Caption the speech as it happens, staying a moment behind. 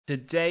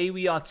Today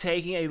we are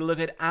taking a look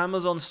at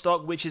Amazon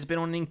stock, which has been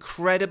on an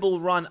incredible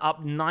run,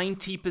 up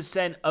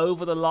 90%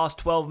 over the last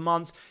 12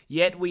 months.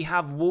 Yet we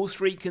have Wall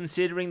Street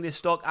considering this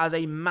stock as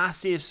a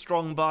massive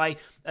strong buy,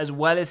 as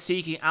well as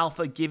Seeking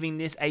Alpha giving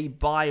this a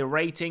buy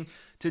rating.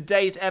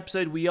 Today's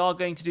episode, we are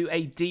going to do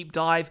a deep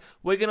dive.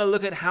 We're going to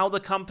look at how the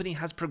company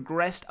has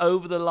progressed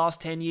over the last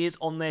 10 years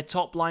on their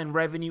top line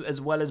revenue as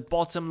well as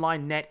bottom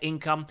line net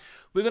income.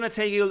 We're going to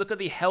take a look at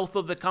the health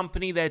of the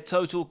company, their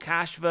total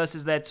cash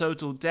versus their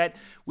total debt.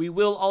 We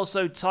will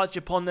also touch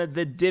upon the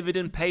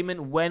dividend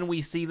payment when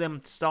we see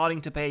them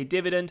starting to pay a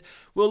dividend.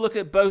 We'll look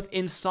at both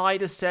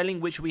insider selling,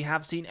 which we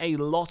have seen a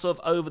lot of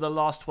over the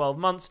last 12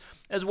 months,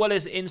 as well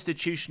as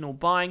institutional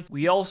buying.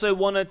 We also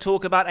want to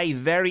talk about a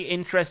very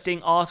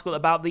interesting article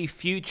about the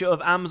future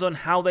of Amazon,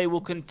 how they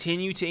will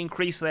continue to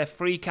increase their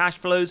free cash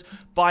flows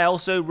by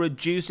also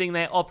reducing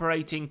their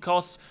operating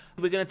costs.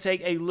 We're going to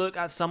take a look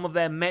at some of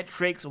their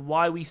metrics,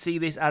 why we see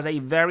this as a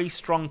very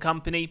strong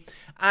company.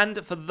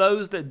 And for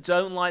those that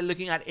don't like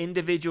looking at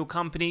individual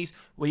companies,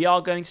 we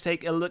are going to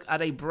take a look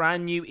at a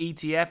brand new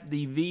ETF,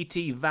 the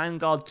VT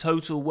Vanguard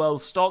Total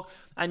World Stock.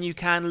 And you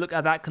can look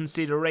at that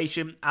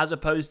consideration as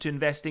opposed to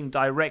investing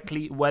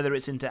directly, whether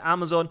it's into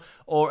Amazon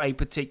or a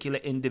particular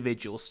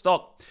individual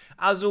stock.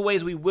 As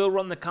always, we will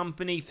run the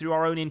company through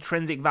our own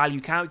intrinsic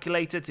value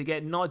calculator to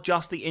get not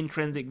just the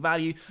intrinsic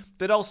value,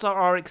 but also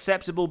our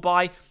acceptable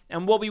buy.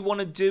 And what we want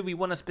to do, we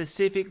want to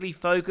specifically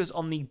focus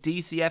on the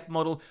DCF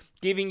model,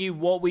 giving you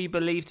what we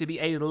believe to be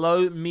a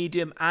low,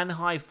 medium, and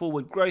high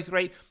forward growth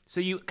rate,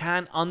 so you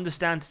can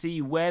understand to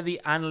see where the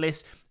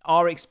analysts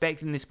are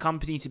expecting this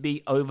company to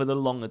be over the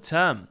longer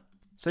term.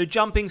 So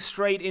jumping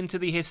straight into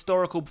the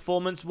historical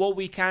performance, what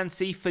we can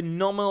see,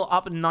 phenomenal,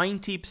 up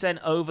 90%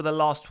 over the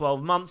last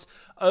 12 months.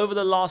 Over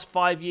the last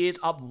 5 years,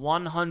 up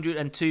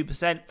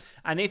 102%.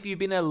 And if you've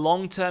been a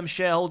long-term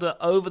shareholder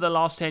over the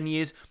last 10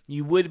 years,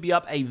 you would be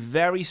up a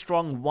very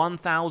strong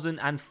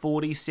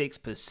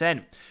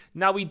 1,046%.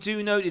 Now, we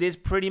do note it is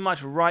pretty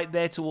much right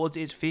there towards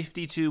its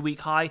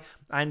 52-week high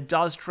and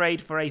does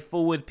trade for a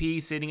forward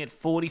PE sitting at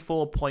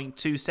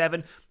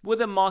 44.27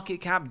 with a market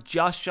cap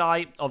just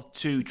shy of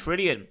 2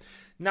 trillion.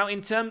 Now,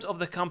 in terms of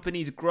the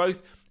company's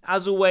growth,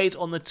 as always,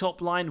 on the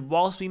top line,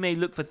 whilst we may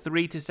look for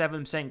 3 to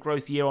 7%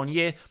 growth year on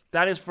year,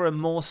 that is for a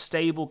more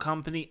stable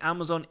company.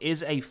 Amazon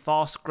is a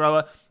fast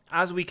grower.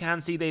 As we can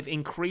see, they've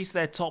increased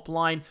their top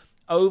line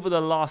over the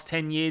last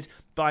 10 years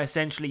by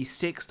essentially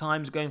 6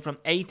 times, going from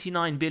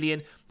 89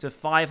 billion to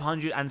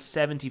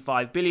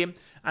 575 billion.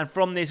 And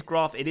from this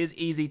graph, it is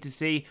easy to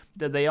see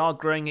that they are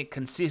growing it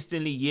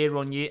consistently year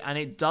on year, and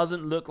it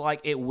doesn't look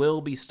like it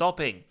will be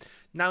stopping.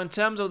 Now, in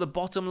terms of the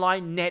bottom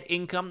line, net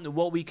income,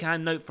 what we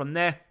can note from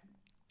there,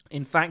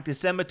 in fact,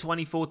 December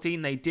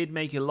 2014, they did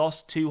make a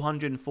loss,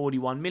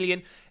 241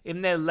 million.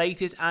 In their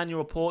latest annual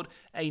report,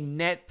 a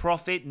net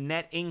profit,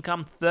 net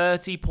income,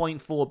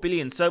 30.4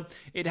 billion. So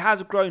it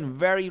has grown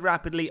very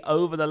rapidly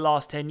over the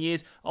last 10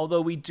 years,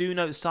 although we do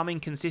note some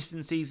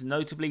inconsistencies,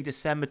 notably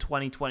December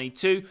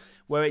 2022,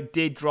 where it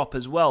did drop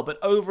as well. But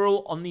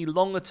overall, on the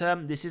longer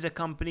term, this is a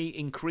company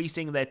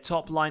increasing their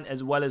top line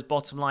as well as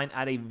bottom line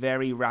at a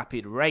very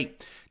rapid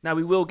rate. Now,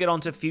 we will get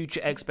onto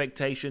future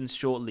expectations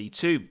shortly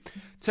too.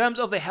 In terms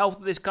of the health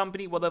of this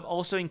company, well, they've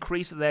also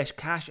increased their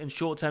cash and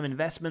short-term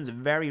investments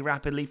very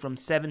rapidly from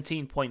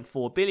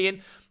 17.4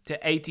 billion to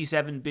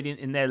 87 billion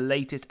in their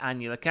latest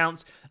annual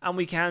accounts. And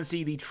we can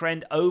see the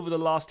trend over the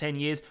last 10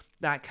 years,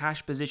 that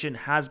cash position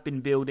has been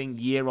building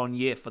year on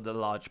year for the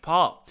large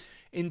part.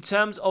 In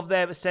terms of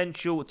their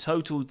essential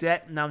total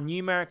debt, now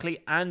numerically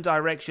and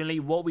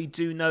directionally, what we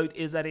do note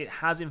is that it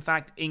has in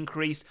fact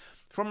increased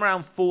from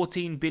around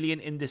 14 billion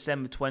in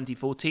December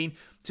 2014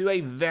 to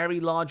a very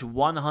large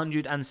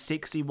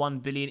 161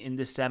 billion in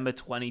December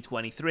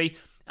 2023.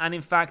 And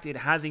in fact, it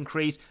has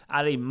increased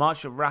at a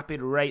much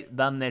rapid rate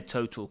than their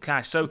total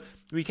cash. So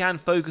we can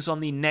focus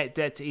on the net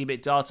debt to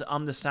EBITDA to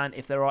understand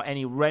if there are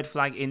any red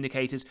flag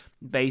indicators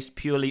based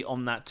purely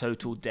on that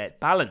total debt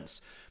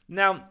balance.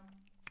 Now,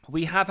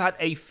 we have had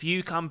a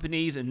few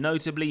companies,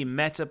 notably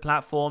Meta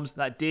Platforms,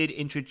 that did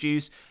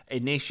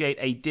initiate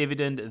a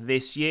dividend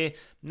this year.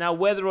 Now,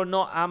 whether or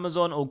not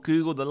Amazon or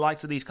Google, the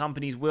likes of these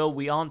companies will,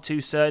 we aren't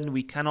too certain.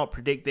 We cannot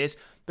predict this.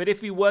 But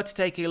if we were to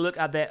take a look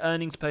at their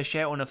earnings per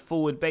share on a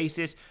forward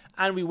basis,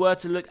 and we were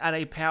to look at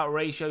a payout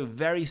ratio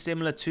very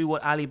similar to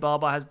what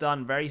Alibaba has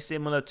done, very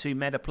similar to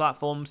Meta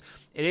Platforms,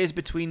 it is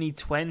between the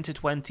 10 to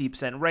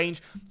 20%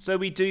 range. So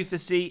we do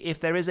foresee if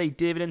there is a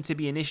dividend to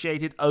be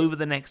initiated over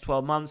the next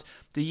 12 months,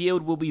 the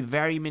yield will be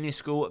very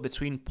minuscule,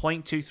 between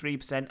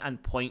 0.23%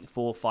 and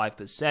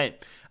 0.45%.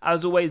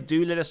 As always,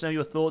 do let us know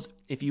your thoughts.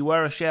 If you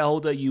were a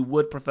shareholder, you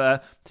would prefer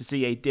to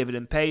see a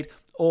dividend paid,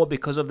 or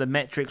because of the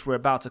metrics we're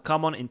about to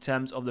come on in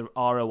terms of the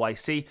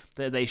ROIC,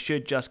 that they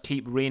should just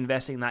keep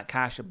reinvesting that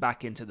cash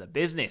back into the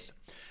business.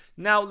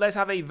 Now, let's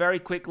have a very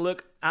quick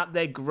look at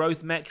their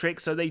growth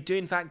metrics. So they do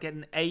in fact get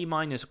an A-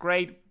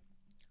 grade.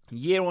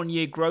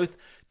 Year-on-year growth,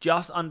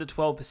 just under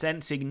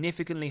 12%,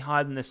 significantly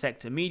higher than the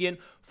sector median.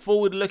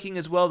 Forward looking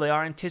as well, they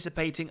are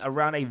anticipating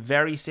around a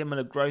very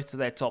similar growth to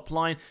their top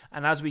line,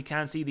 and as we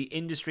can see, the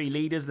industry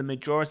leaders, the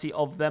majority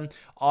of them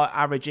are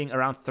averaging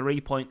around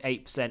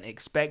 3.8%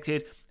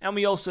 expected. And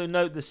we also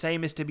note the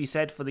same is to be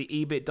said for the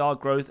EBITDA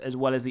growth as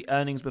well as the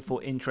earnings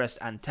before interest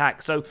and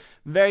tax. So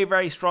very,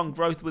 very strong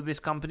growth with this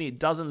company. It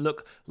doesn't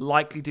look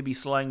likely to be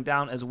slowing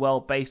down as well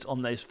based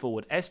on those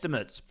forward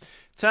estimates.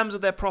 In terms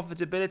of their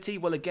profitability,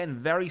 well, again,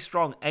 very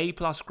strong A+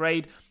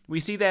 grade. We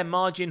see their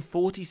margin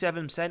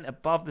 47%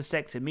 above the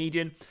sector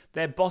median.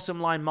 Their bottom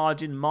line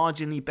margin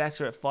marginally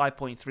better at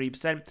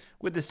 5.3%,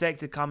 with the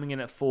sector coming in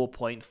at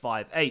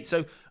 4.58%.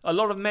 So a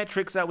lot of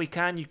metrics that you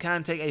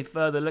can take a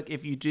further look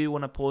if you do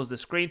want to pause the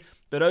screen.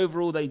 But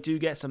overall, they do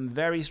get some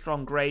very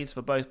strong grades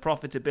for both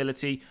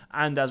profitability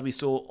and, as we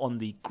saw, on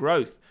the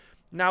growth.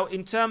 Now,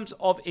 in terms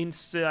of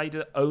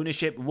insider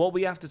ownership, what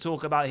we have to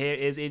talk about here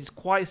is it's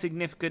quite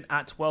significant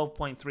at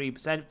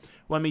 12.3%.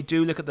 When we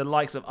do look at the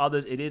likes of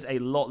others, it is a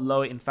lot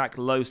lower, in fact,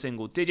 low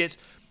single digits.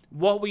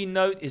 What we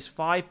note is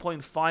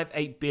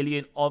 5.58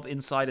 billion of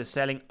insider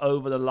selling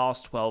over the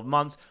last 12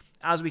 months.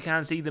 As we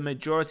can see, the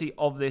majority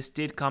of this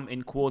did come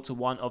in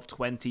Q1 of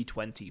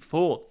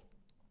 2024.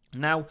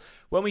 Now,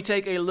 when we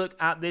take a look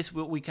at this,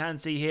 what we can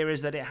see here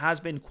is that it has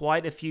been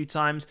quite a few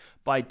times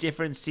by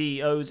different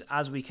CEOs.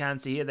 As we can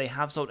see here, they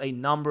have sold a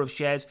number of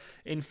shares.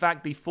 In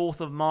fact, the 4th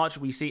of March,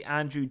 we see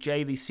Andrew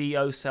J., the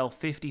CEO, sell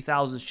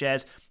 50,000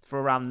 shares for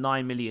around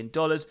 $9 million.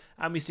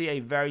 And we see a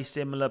very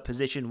similar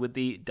position with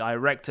the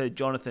director,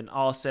 Jonathan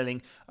R.,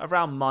 selling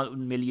around $1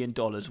 million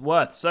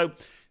worth. So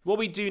what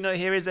we do know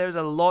here is there is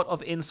a lot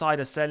of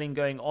insider selling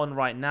going on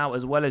right now,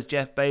 as well as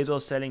Jeff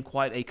Bezos selling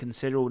quite a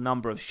considerable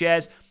number of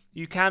shares.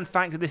 You can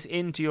factor this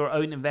into your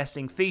own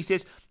investing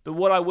thesis, but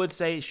what I would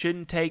say, it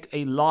shouldn't take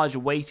a large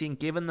weighting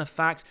given the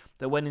fact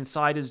that when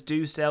insiders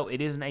do sell, it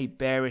isn't a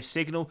bearish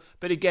signal.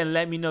 But again,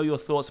 let me know your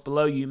thoughts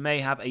below. You may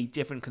have a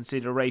different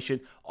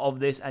consideration of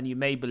this, and you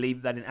may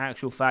believe that in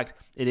actual fact,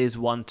 it is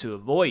one to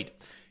avoid.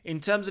 In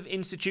terms of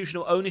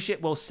institutional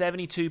ownership, well,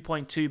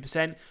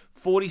 72.2%,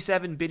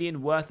 47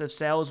 billion worth of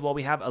sales, while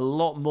we have a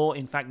lot more,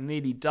 in fact,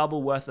 nearly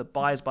double worth of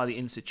buys by the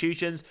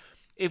institutions.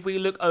 If we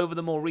look over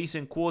the more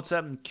recent quarter,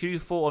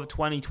 Q4 of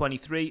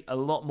 2023, a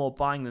lot more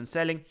buying than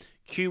selling.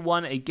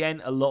 Q1,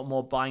 again, a lot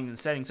more buying than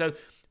selling. So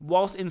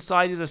whilst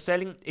insiders are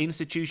selling,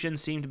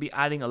 institutions seem to be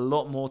adding a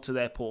lot more to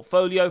their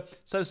portfolio.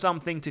 So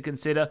something to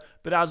consider.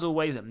 But as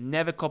always,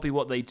 never copy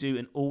what they do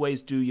and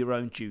always do your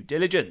own due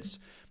diligence.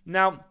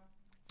 Now,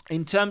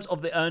 in terms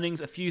of the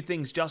earnings, a few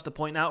things just to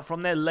point out.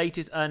 From their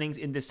latest earnings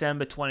in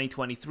December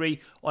 2023,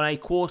 on a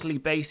quarterly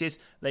basis,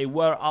 they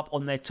were up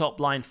on their top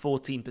line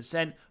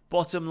 14%.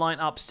 Bottom line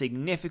up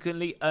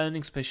significantly,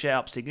 earnings per share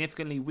up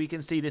significantly. We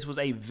can see this was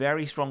a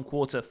very strong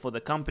quarter for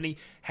the company,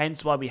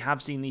 hence why we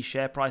have seen the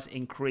share price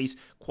increase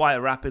quite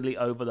rapidly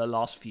over the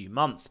last few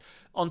months.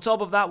 On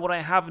top of that, what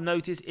I have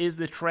noticed is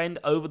the trend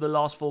over the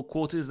last 4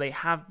 quarters. They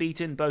have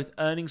beaten both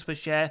earnings per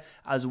share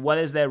as well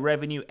as their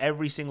revenue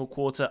every single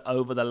quarter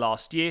over the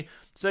last year.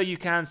 So you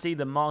can see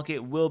the market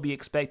will be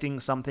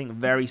expecting something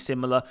very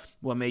similar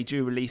when they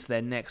do release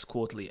their next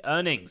quarterly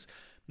earnings.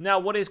 Now,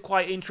 what is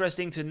quite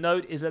interesting to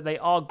note is that they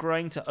are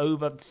growing to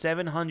over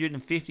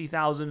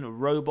 750,000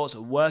 robots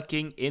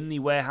working in the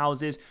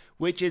warehouses,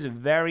 which is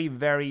very,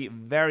 very,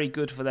 very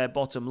good for their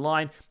bottom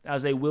line,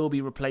 as they will be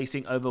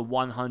replacing over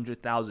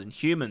 100,000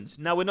 humans.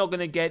 Now, we're not going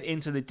to get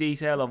into the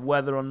detail of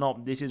whether or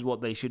not this is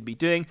what they should be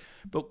doing,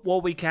 but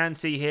what we can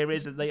see here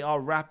is that they are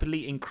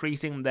rapidly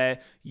increasing their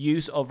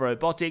use of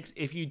robotics.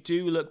 If you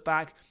do look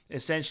back,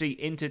 essentially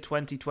into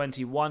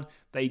 2021,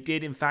 they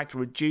did in fact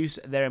reduce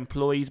their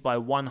employees by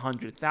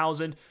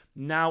 100,000.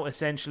 Now,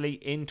 essentially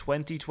in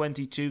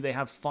 2022, they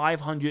have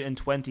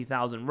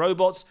 520,000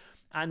 robots.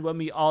 And when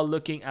we are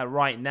looking at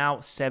right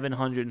now,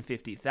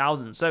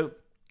 750,000. So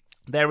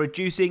they're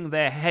reducing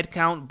their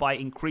headcount by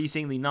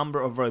increasing the number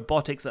of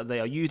robotics that they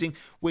are using,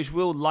 which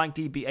will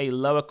likely be a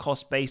lower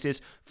cost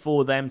basis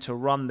for them to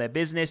run their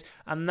business,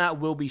 and that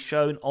will be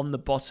shown on the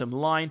bottom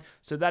line.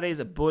 So that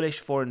is bullish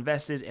for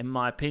investors in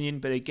my opinion.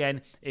 But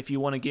again, if you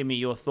want to give me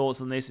your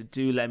thoughts on this,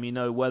 do let me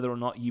know whether or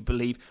not you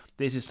believe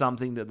this is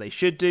something that they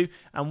should do,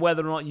 and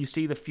whether or not you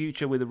see the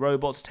future with the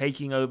robots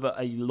taking over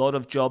a lot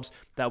of jobs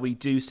that we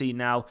do see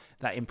now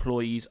that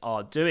employees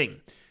are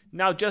doing.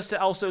 Now, just to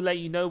also let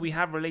you know, we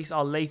have released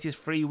our latest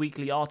free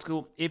weekly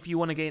article. If you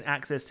want to gain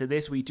access to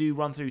this, we do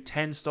run through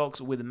 10 stocks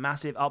with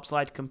massive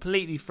upside,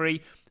 completely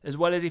free, as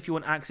well as if you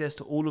want access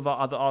to all of our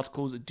other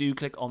articles, do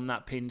click on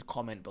that pinned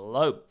comment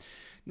below.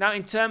 Now,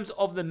 in terms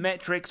of the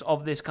metrics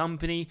of this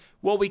company,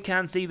 what we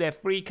can see, their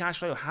free cash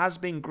flow has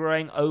been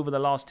growing over the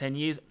last 10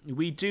 years.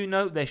 We do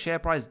note their share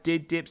price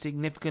did dip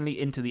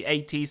significantly into the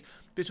 80s.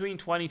 Between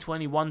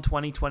 2021 and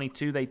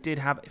 2022, they did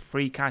have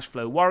free cash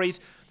flow worries.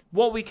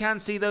 What we can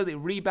see, though, that it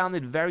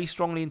rebounded very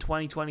strongly in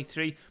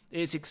 2023.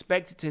 It's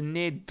expected to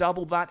near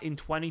double that in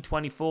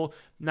 2024.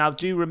 Now,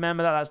 do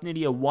remember that that's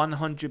nearly a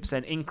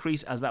 100%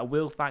 increase, as that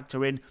will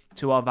factor in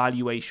to our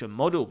valuation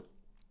model.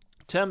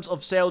 In terms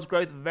of sales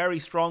growth, very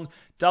strong,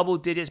 double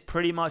digits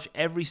pretty much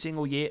every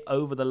single year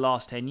over the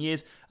last 10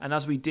 years. And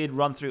as we did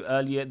run through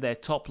earlier, their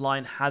top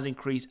line has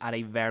increased at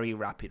a very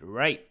rapid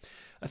rate.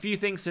 A few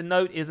things to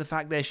note is the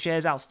fact their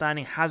shares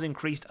outstanding has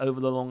increased over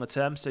the longer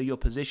term, so your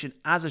position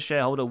as a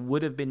shareholder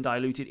would have been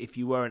diluted if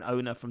you were an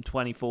owner from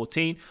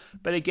 2014.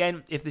 But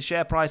again, if the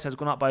share price has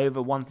gone up by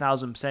over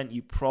 1,000%,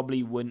 you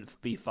probably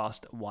wouldn't be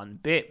fussed one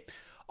bit.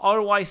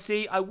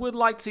 ROIC, I would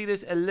like to see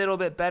this a little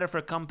bit better for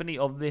a company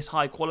of this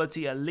high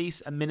quality, at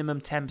least a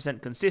minimum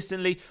 10%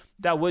 consistently.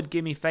 That would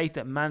give me faith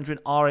that management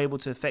are able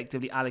to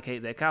effectively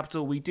allocate their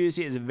capital. We do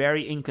see it as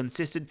very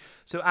inconsistent.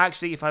 So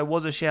actually, if I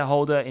was a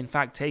shareholder, in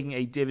fact, taking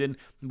a dividend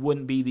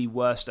wouldn't be the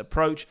worst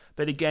approach.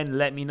 But again,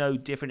 let me know,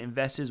 different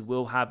investors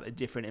will have a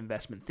different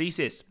investment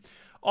thesis.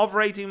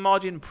 Operating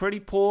margin, pretty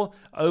poor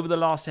over the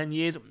last 10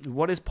 years.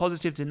 What is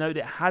positive to note,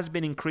 it has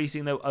been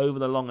increasing though over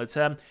the longer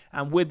term.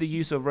 And with the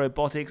use of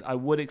robotics, I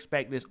would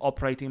expect this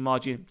operating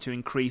margin to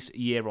increase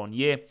year on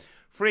year.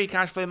 Free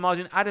cash flow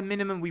margin, at a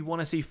minimum, we want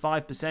to see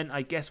 5%.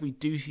 I guess we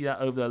do see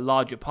that over the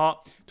larger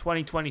part.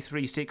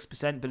 2023,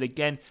 6%. But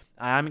again,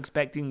 I am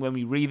expecting when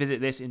we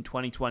revisit this in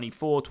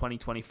 2024,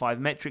 2025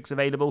 metrics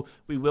available,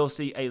 we will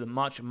see a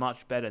much,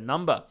 much better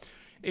number.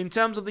 In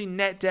terms of the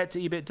net debt to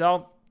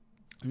EBITDA,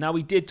 now,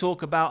 we did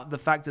talk about the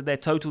fact that their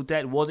total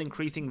debt was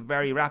increasing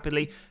very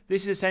rapidly.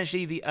 This is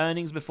essentially the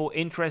earnings before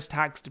interest,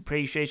 tax,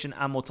 depreciation,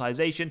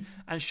 amortization,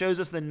 and shows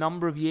us the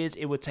number of years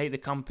it would take the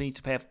company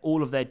to pay off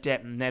all of their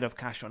debt net of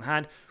cash on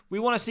hand. We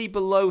want to see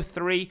below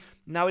 3.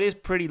 Now, it is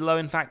pretty low.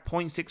 In fact,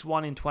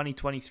 0.61 in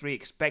 2023,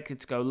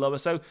 expected to go lower.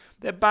 So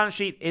their balance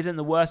sheet isn't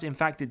the worst. In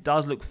fact, it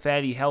does look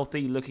fairly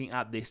healthy looking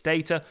at this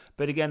data.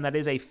 But again, that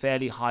is a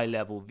fairly high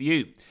level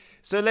view.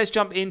 So let's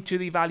jump into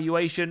the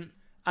valuation.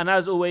 And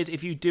as always,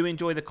 if you do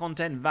enjoy the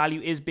content,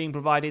 value is being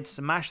provided,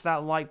 smash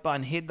that like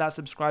button, hit that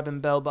subscribe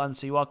and bell button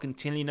so you are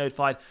continually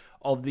notified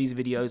of these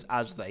videos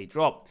as they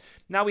drop.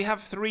 Now we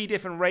have 3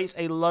 different rates,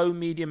 a low,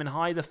 medium and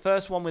high. The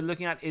first one we're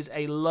looking at is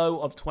a low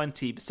of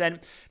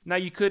 20%. Now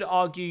you could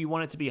argue you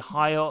want it to be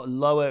higher,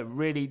 lower. It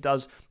really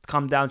does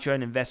come down to your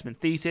own investment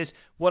thesis.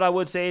 What I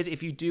would say is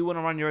if you do want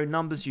to run your own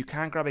numbers, you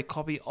can grab a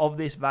copy of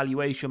this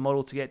valuation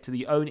model to get to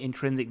the own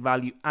intrinsic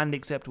value and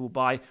acceptable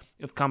buy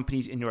of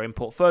companies in your own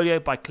portfolio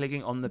by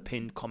clicking on the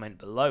pinned comment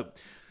below.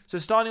 So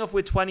starting off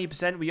with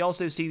 20%, we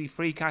also see the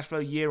free cash flow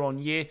year on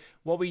year.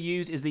 What we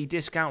use is the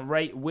discount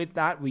rate. With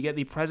that, we get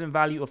the present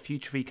value of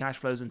future free cash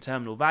flows and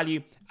terminal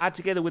value. Add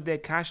together with their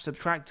cash,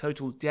 subtract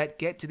total debt,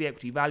 get to the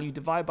equity value,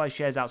 divide by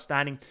shares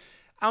outstanding.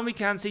 And we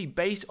can see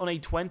based on a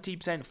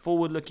 20%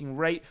 forward-looking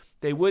rate,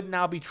 they would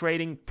now be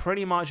trading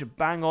pretty much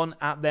bang on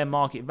at their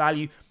market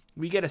value.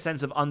 We get a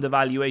sense of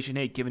undervaluation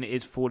here, given it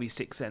is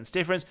 46 cents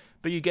difference,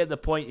 but you get the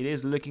point. It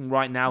is looking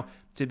right now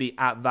to be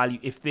at value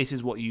if this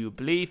is what you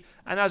believe.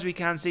 And as we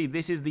can see,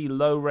 this is the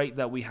low rate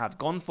that we have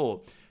gone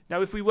for.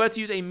 Now, if we were to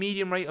use a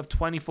medium rate of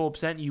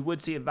 24%, you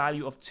would see a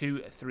value of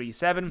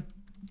 237.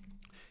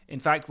 In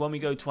fact, when we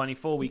go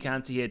 24, we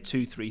can see here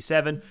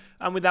 237,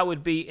 and with that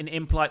would be an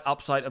implied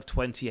upside of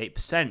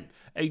 28%.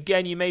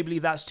 Again, you may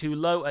believe that's too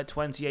low at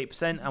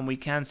 28%, and we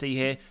can see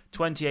here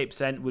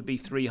 28% would be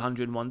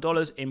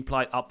 $301,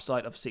 implied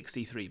upside of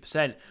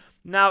 63%.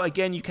 Now,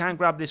 again, you can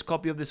grab this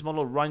copy of this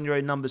model, run your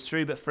own numbers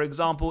through, but for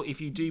example,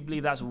 if you do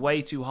believe that's way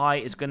too high,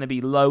 it's going to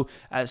be low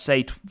at,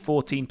 say,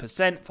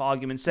 14%, for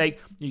argument's sake,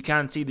 you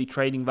can see the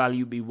trading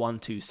value be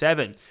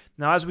 127.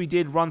 Now, as we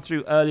did run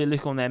through earlier,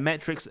 look on their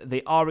metrics,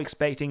 they are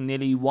expecting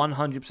nearly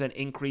 100%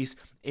 increase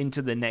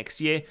into the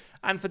next year.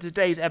 And for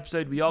today's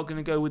episode, we are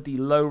going to go with the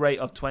low rate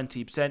of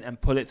 20%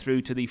 and pull it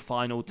through to the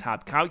final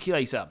tab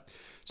calculator.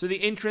 So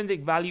the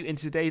intrinsic value in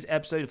today's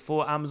episode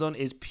for Amazon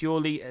is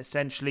purely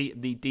essentially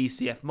the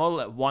DCF model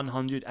at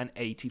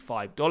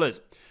 $185.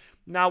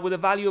 Now with a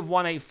value of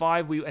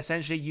 185, we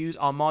essentially use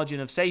our margin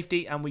of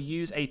safety and we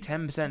use a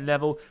 10%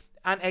 level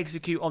and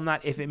execute on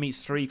that if it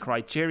meets 3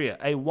 criteria: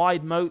 a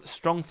wide moat,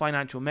 strong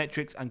financial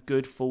metrics, and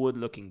good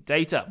forward-looking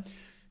data.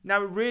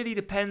 Now, it really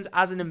depends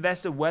as an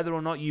investor whether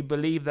or not you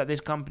believe that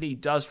this company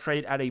does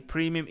trade at a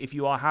premium if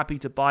you are happy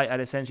to buy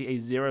at essentially a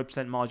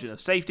 0% margin of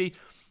safety.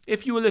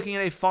 If you were looking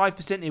at a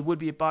 5%, it would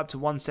be about to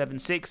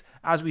 176.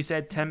 As we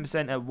said,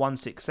 10% at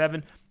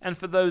 167. And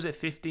for those at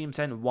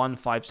 15%,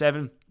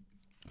 157.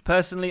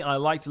 Personally, I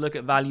like to look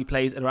at value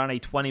plays at around a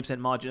 20%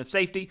 margin of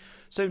safety,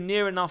 so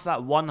near enough that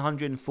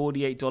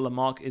 $148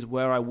 mark is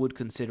where I would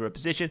consider a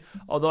position,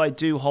 although I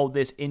do hold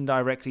this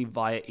indirectly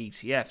via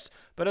ETFs.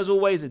 But as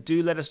always,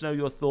 do let us know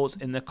your thoughts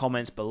in the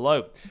comments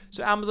below.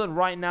 So Amazon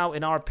right now,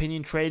 in our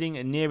opinion, trading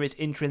near its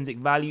intrinsic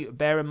value.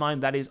 Bear in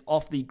mind that is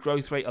off the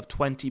growth rate of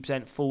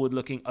 20% forward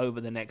looking over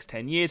the next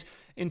 10 years.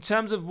 In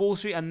terms of Wall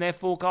Street and their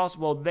forecast,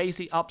 well, they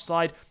see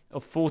upside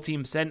of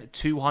 14%,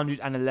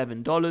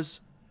 $211.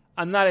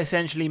 And that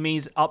essentially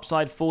means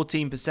upside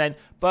 14%.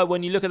 But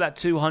when you look at that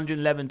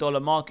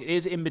 $211 mark, it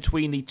is in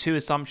between the two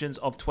assumptions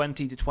of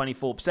 20 to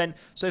 24%.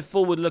 So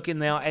forward looking,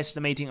 they are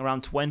estimating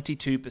around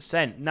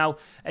 22%. Now,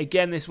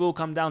 again, this will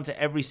come down to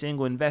every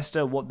single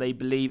investor, what they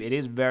believe. It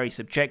is very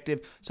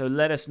subjective. So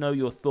let us know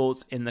your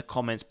thoughts in the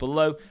comments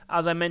below.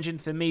 As I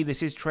mentioned, for me,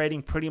 this is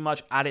trading pretty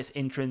much at its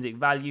intrinsic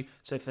value.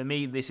 So for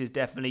me, this is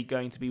definitely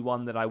going to be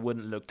one that I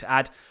wouldn't look to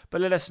add. But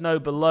let us know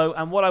below.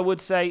 And what I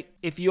would say,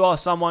 if you are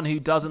someone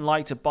who doesn't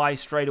like to buy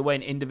straight away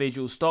an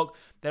individual stock,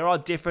 there are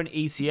different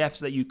ETFs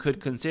that you could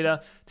consider.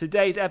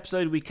 Today's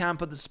episode, we can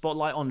put the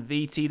spotlight on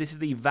VT. This is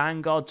the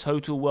Vanguard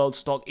Total World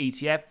Stock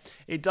ETF.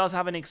 It does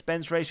have an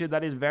expense ratio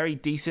that is very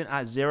decent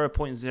at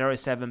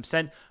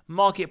 0.07%,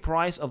 market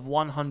price of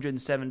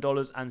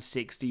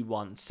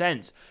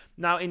 $107.61.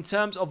 Now, in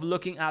terms of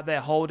looking at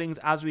their holdings,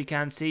 as we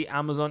can see,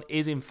 Amazon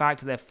is in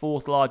fact their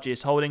fourth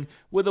largest holding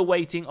with a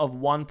weighting of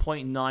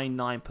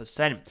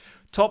 1.99%.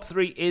 Top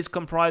three is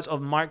comprised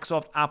of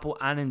Microsoft, Apple,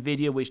 and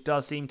Nvidia, which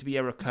does seem to be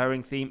a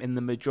recurring theme in the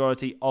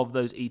majority of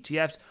those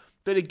ETFs.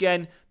 But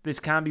again,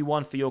 this can be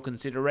one for your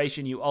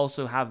consideration. You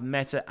also have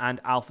Meta and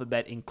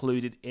Alphabet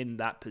included in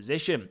that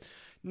position.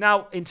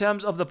 Now, in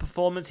terms of the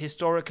performance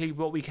historically,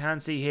 what we can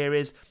see here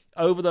is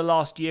over the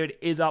last year, it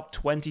is up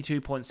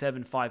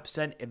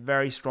 22.75%, a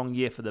very strong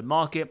year for the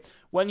market.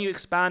 When you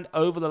expand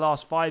over the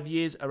last 5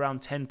 years, around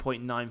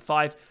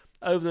 10.95%.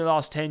 Over the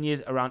last 10 years,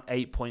 around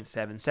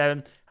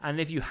 8.77. And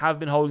if you have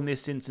been holding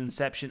this since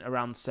inception,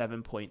 around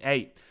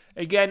 7.8.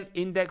 Again,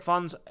 index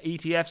funds,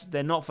 ETFs,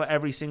 they're not for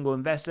every single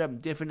investor.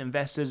 Different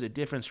investors are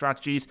different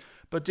strategies.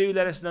 But do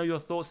let us know your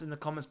thoughts in the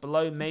comments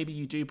below. Maybe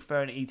you do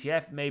prefer an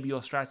ETF. Maybe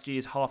your strategy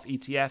is half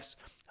ETFs,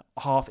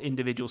 half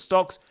individual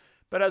stocks.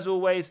 But as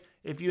always,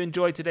 if you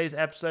enjoyed today's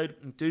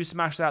episode, do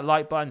smash that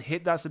like button,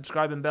 hit that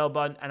subscribe and bell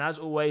button. And as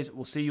always,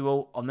 we'll see you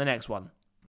all on the next one.